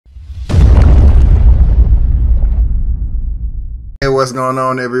what's going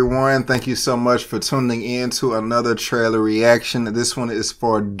on, everyone? Thank you so much for tuning in to another trailer reaction. This one is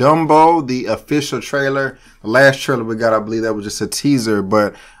for Dumbo, the official trailer. The last trailer we got, I believe that was just a teaser,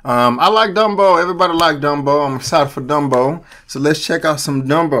 but I like Dumbo. Everybody like Dumbo. I'm excited for Dumbo. So let's check out some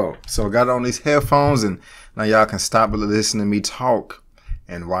Dumbo. So I got on these headphones, and now y'all can stop and listen to me talk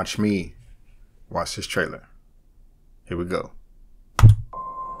and watch me watch this trailer. Here we go.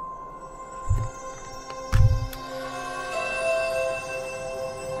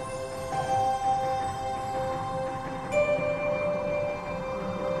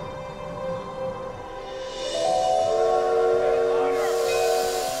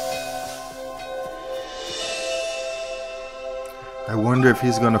 I wonder if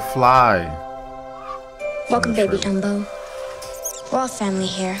he's gonna fly. Welcome, baby Dumbo. We're all family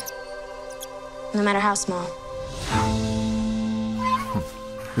here, no matter how small.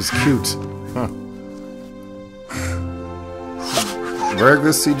 It's cute. Huh. Very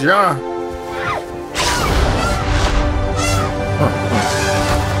good CGI.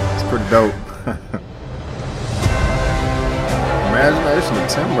 It's pretty dope. Imagination of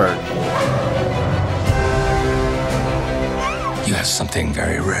Tim Burton. You have something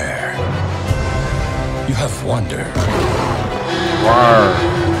very rare. You have wonder. Wow.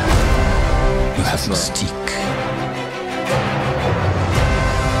 You have mystique.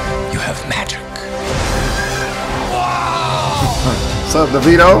 You have magic. What's up,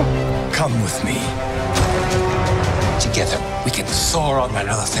 DeVito? Come with me. Together, we can soar on an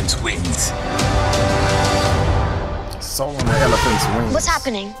elephant's wings. Soar on the elephant's wings. What's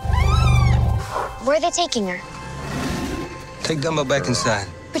happening? Where are they taking her? Take Dumbo back inside.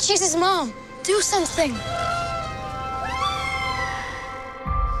 But she's his mom. Do something.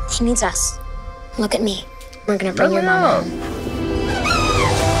 She needs us. Look at me. We're gonna bring your mom home.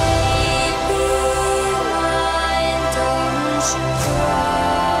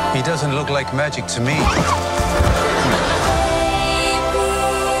 He doesn't look like magic to me.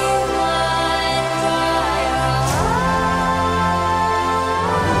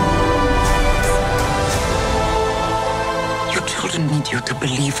 Your children need you to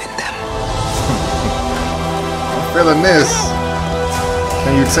believe in them. I'm feeling this.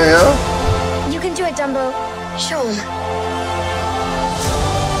 Can you tell? You can do it, Dumbo. Show him.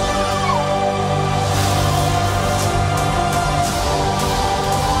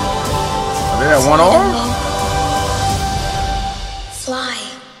 Are they at one arm? Fly.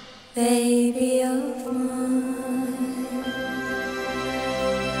 Baby of mine.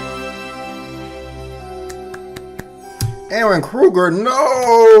 Aaron Kruger,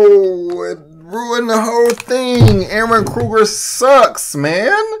 no! It ruined the whole thing. Aaron Kruger sucks,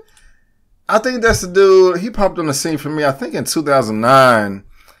 man. I think that's the dude. He popped on the scene for me, I think in 2009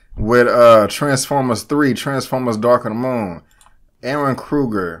 with Transformers 3, Transformers Dark of the Moon. Aaron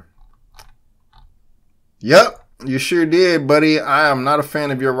Kruger. Yep, you sure did, buddy. I am not a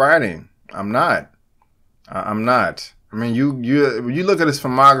fan of your writing. I'm not. I'm not. I mean, you look at his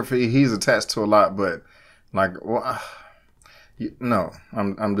filmography, he's attached to a lot, but like, well, no,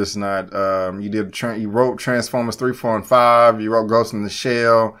 I'm just not. You wrote Transformers 3, 4, and 5. You wrote Ghost in the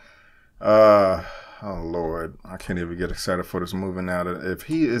Shell. Oh Lord, I can't even get excited for this movie now.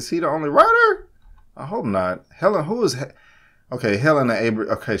 Is he the only writer? I hope not. Helen, who is? Okay, Helena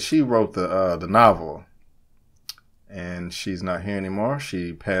Abrams. Okay, she wrote the novel, and she's not here anymore.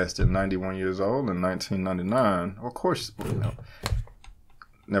 She passed at 91 years old in 1999. Of course, you know.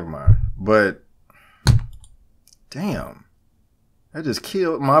 Never mind. But damn. That just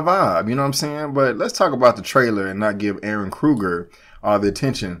killed my vibe, you know what I'm saying? But let's talk about the trailer and not give Aaron Kruger all the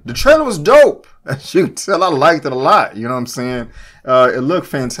attention. The trailer was dope. As you can tell, I liked it a lot, you know what I'm saying? It looked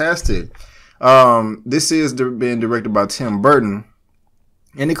fantastic. This is being directed by Tim Burton.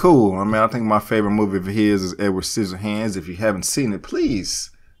 And it's cool. I mean, I think my favorite movie of his is Edward Scissorhands. If you haven't seen it,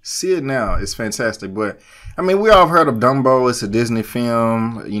 please see it now. It's fantastic. But, I mean, we all heard of Dumbo. It's a Disney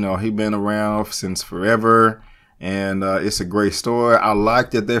film. You know, he's been around since forever. And it's a great story. I like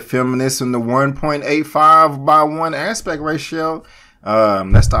that they're filming this in the 1.85:1 aspect ratio.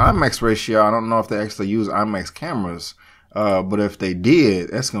 That's the IMAX ratio. I don't know if they actually use IMAX cameras. But if they did,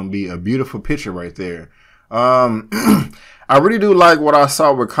 that's going to be a beautiful picture right there. I really do like what I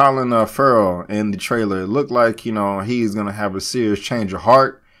saw with Colin Farrell in the trailer. It looked like, you know, he's going to have a serious change of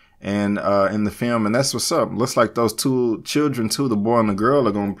heart and in the film. And that's what's up. Looks like those two children, too, the boy and the girl,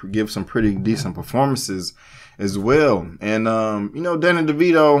 are going to give some pretty decent performances as well. And, you know, Danny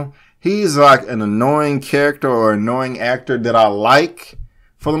DeVito, he's like an annoying character or annoying actor that I like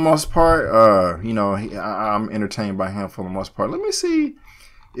for the most part. You know, I'm entertained by him for the most part. Let me see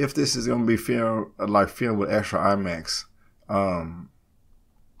if this is going to be filmed with extra IMAX.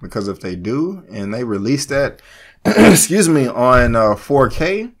 Because if they do, and they release that, excuse me, on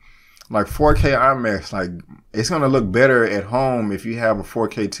 4K, like 4K IMAX, like it's gonna look better at home if you have a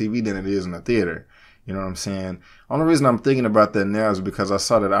 4K TV than it is in the theater. You know what I'm saying? Only reason I'm thinking about that now is because I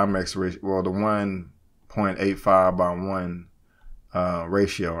saw that IMAX ratio, well, the 1.85 by 1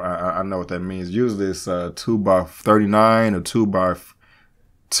 ratio. I know what that means. Usually it's 2 by 39 or 2 by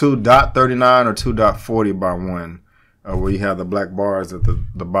 2.39 or 2.40 by 1, where you have the black bars at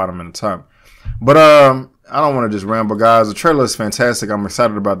the bottom and the top. But I don't want to just ramble, guys. The trailer is fantastic. I'm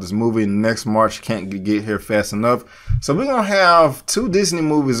excited about this movie. Next March can't get here fast enough. So we're going to have 2 Disney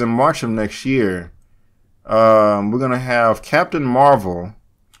movies in March of next year. We're going to have Captain Marvel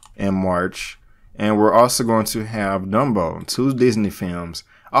in March. And we're also going to have Dumbo, 2 Disney films.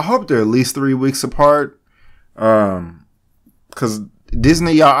 I hope they're at least 3 weeks apart. Because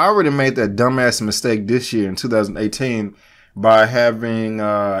Disney, y'all already made that dumbass mistake this year in 2018 by having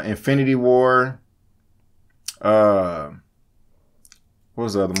Infinity War. What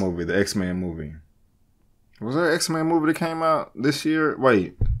was the other movie? The X-Men movie. Was there an X-Men movie that came out this year?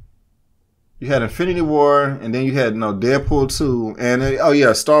 Wait. You had Infinity War, and then you had Deadpool 2, and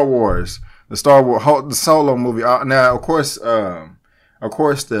Star Wars. The Solo movie. Now, of course, the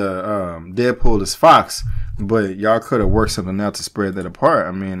Deadpool is Fox, but y'all could have worked something out to spread that apart.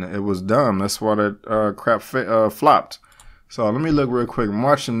 I mean, it was dumb. That's why that crap flopped. So let me look real quick.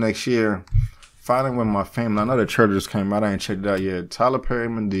 March of next year, Fighting With My Family. I know the trailer just came out. I ain't checked it out yet. Tyler Perry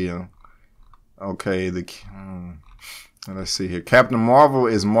Madea. Okay, let's see here. Captain Marvel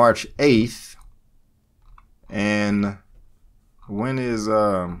is March 8th. And when is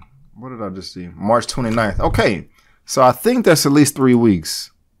what did I just see? March 29th. Okay. So I think that's at least 3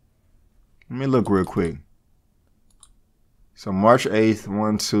 weeks. Let me look real quick. So March 8th,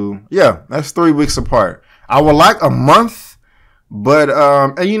 1, 2. Yeah, that's 3 weeks apart. I would like a month, but I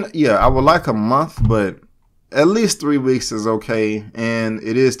would like a month, but at least 3 weeks is okay. And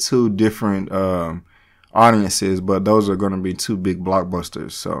it is 2 different audiences, but those are going to be 2 big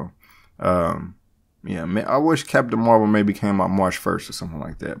blockbusters. So yeah, I wish Captain Marvel maybe came out March 1st or something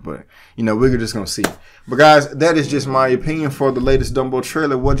like that. But, we're just going to see. But, guys, that is just my opinion for the latest Dumbo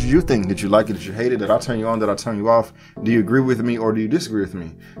trailer. What did you think? Did you like it? Did you hate it? Did I turn you on? Did I turn you off? Do you agree with me or do you disagree with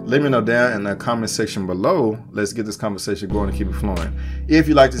me? Let me know down in the comment section below. Let's get this conversation going and keep it flowing. If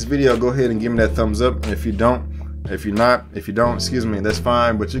you like this video, go ahead and give me that thumbs up. And if you don't, that's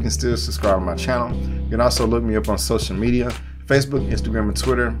fine. But you can still subscribe to my channel. You can also look me up on social media. Facebook, Instagram, and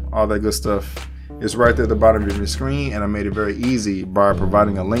Twitter. All that good stuff. It's right there at the bottom of your screen, and I made it very easy by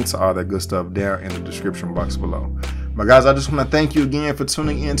providing a link to all that good stuff down in the description box below. But guys, I just want to thank you again for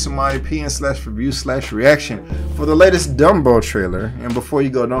tuning in to my opinion/review/reaction for the latest Dumbo trailer. And before you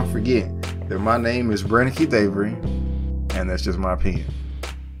go, don't forget that my name is Brandon Keith Avery, and that's just my opinion.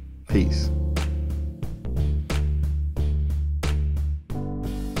 Peace.